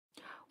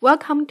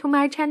Welcome to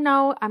my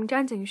channel. I'm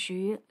Zhang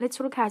Xu.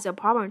 Let's look at the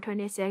problem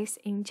 26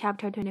 in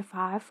chapter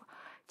 25.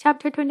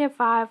 Chapter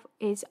 25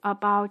 is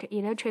about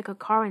electric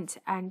current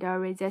and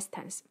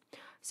resistance.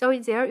 So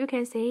there you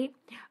can see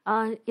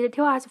it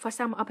tells us for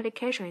some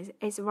applications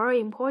it's very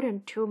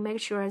important to make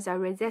sure the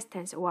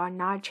resistance will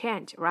not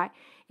change, right?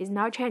 It's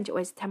not change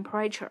with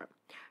temperature.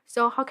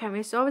 So how can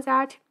we solve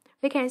that?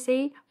 We can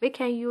see we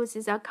can use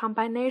the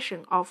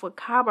combination of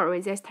carbon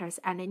resistors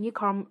and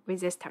nichrome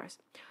resistors.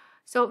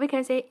 So we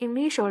can say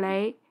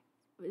initially,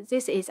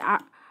 this is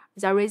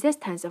the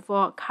resistance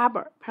for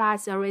carbon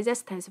plus the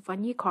resistance for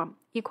nichrome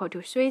equal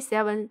to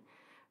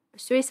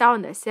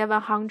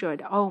 3,700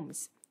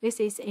 ohms.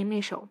 This is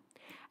initial.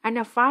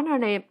 And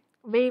finally,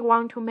 we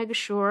want to make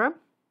sure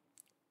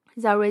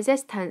the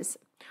resistance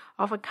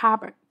of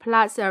carbon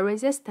plus the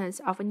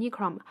resistance of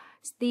nichrome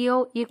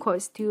still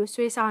equals to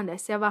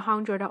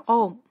 3,700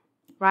 ohm,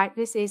 right?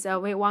 This is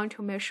we want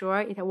to make sure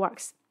it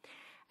works.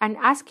 And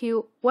ask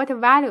you what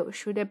value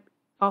should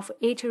of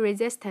each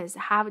resistance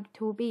have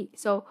to be.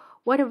 So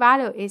what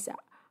value is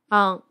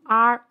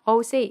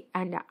ROC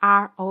and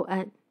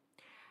RON.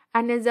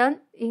 And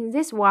then in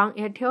this one,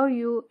 it tells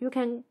you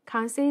can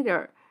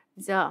consider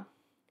the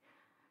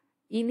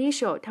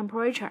initial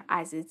temperature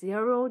as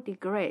 0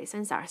 degree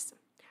Celsius.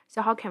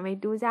 So how can we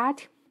do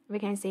that? We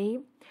can see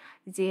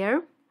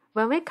there,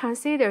 when we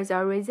consider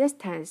the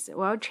resistance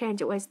will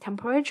change with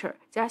temperature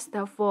just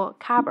for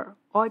carbon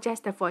or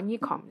just for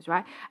nichrome,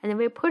 right? And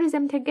we put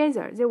them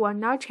together, they will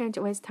not change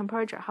with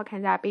temperature. How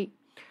can that be?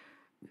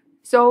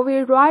 So we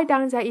write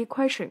down the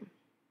equation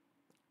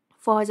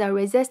for the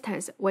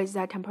resistance with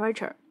the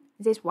temperature.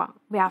 This one,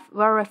 we are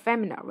very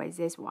familiar with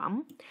this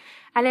one.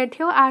 And it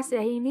tells us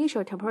the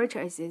initial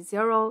temperature is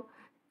 0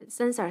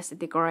 Celsius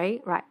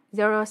degree, right?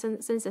 0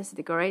 Celsius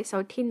degree,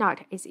 so T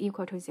naught is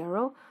equal to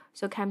 0,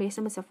 so can be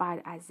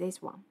simplified as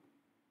this one.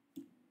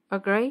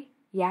 Agree?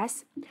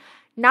 Yes.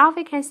 Now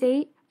we can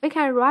see, we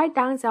can write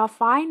down the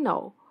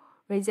final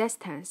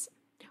resistance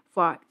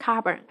for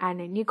carbon and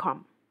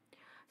nichrome.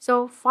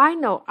 So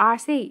final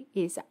RC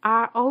is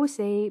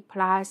ROC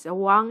plus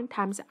 1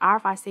 times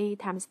alpha C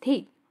times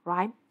T,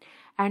 right?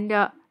 And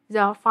the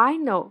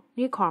final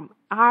nichrome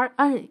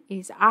RN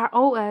is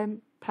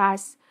RON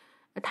plus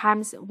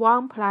times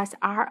 1 plus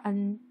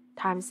Rn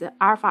times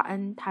alpha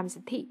n times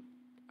T.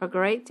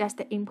 Agree?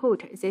 Just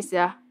input this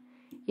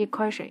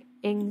equation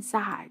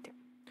inside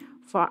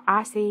for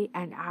RC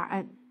and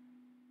Rn.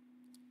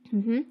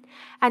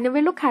 And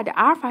we look at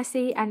alpha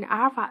C and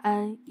alpha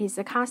n is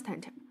a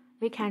constant.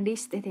 We can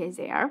list it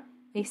there.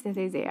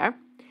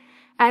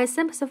 And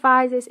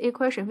simplify this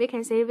equation. We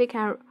can say we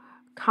can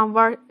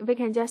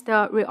just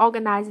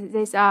reorganize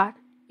this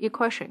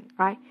equation,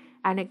 right?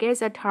 And get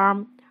the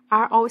term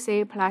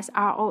ROC plus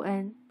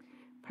RON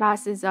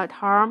plus the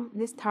term,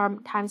 this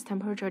term times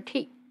temperature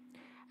T.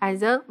 And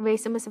then we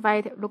simplify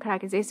it, look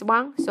like this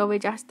one. So we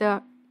just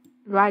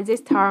write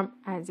this term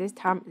and this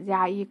term, they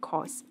are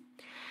equals.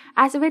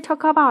 As we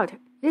talk about,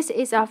 this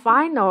is a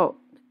final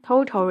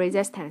total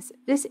resistance.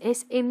 This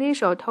is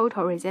initial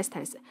total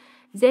resistance.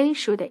 They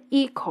should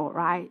equal,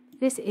 right?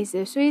 This is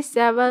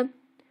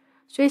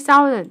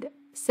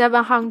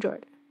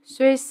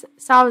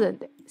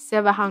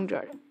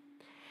 3,700.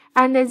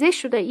 And this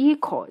should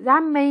equal.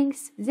 That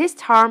means this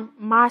term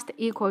must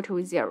equal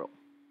to 0.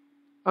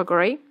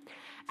 Agree?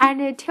 And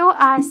it tells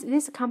us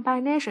this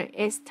combination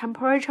is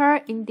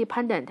temperature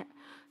independent.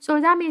 So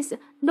that means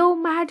no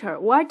matter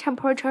what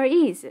temperature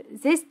is,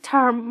 this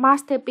term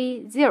must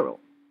be 0.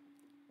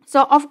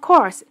 So of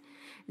course,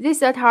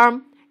 this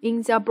term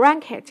in the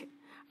bracket,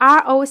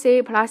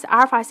 ROC plus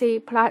alpha C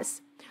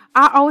plus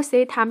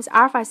ROC times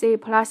alpha C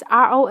plus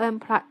RON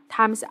plus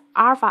times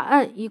alpha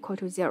N equal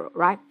to 0,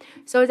 right?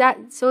 So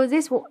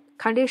this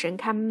condition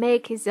can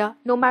make the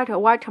no matter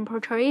what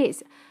temperature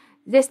is,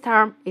 this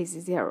term is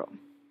 0.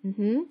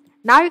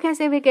 Now you can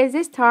see we get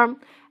this term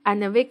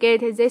and we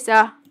get this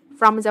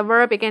from the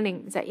very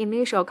beginning, the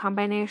initial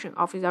combination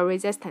of the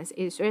resistance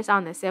is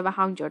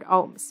 3,700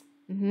 ohms.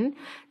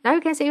 Now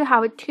you can see you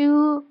have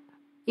two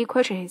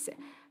equations,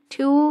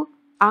 two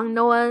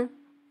unknown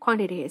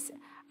quantities.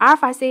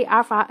 Alpha C,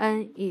 alpha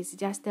N is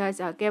just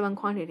the given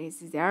quantities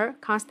there,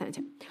 constant.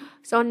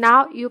 So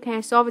now you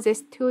can solve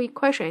these two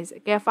equations,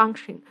 get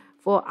function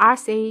for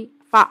RC,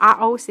 for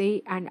ROC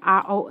and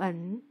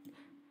RON.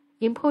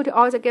 Input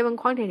all the given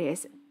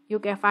quantities, you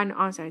get final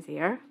answer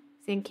there.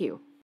 Thank you.